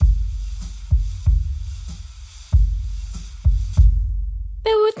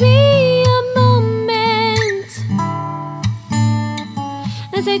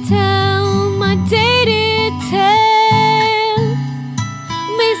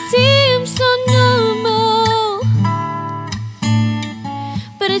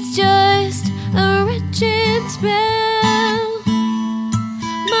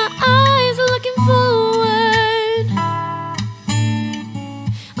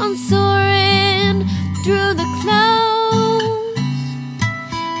I'm soaring through the clouds,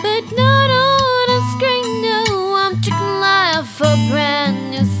 but not on a screen. No, I'm checking live for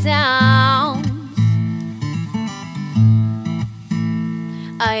brand new sounds.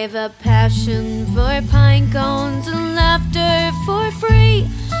 I have a passion for pine cones and laughter for free.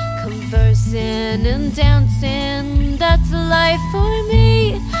 Conversing and dancing, that's life for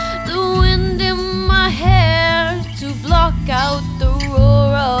me. The wind in my hair to block out the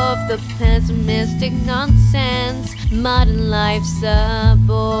roar of the pessimistic nonsense. Modern life's a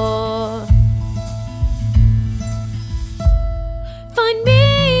bore. Find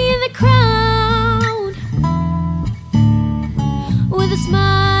me in the crowd with a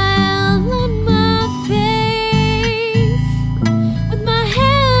smile on my face, with my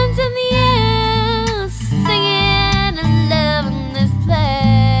hands in the air, singing and loving this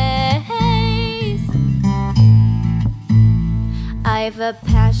place. I have a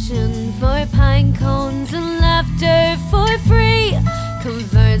passion for pine cones and laughter for free.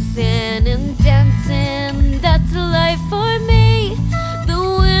 Conversing and dancing, that's life for me. The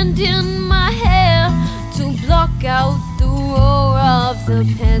wind in my hair to block out the roar of the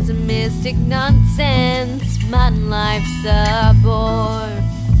pessimistic nonsense. Modern life's a bore.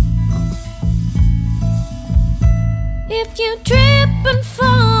 If you trip and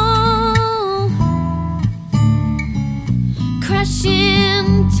fall, crash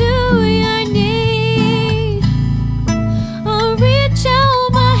into your knee, I'll reach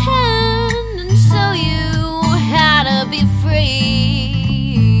out my hand and show you how to be free.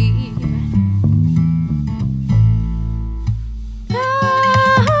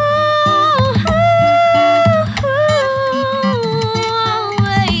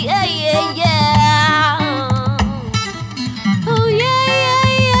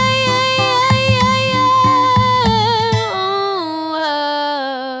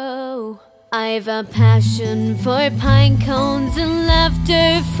 I have a passion for pine cones and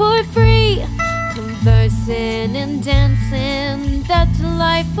laughter for free. Conversing and dancing, that's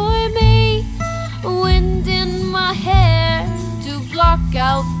life for me. Wind in my hair to block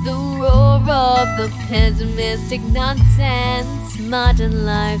out the roar of the pessimistic nonsense. Modern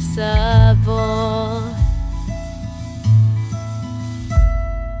life's a bore.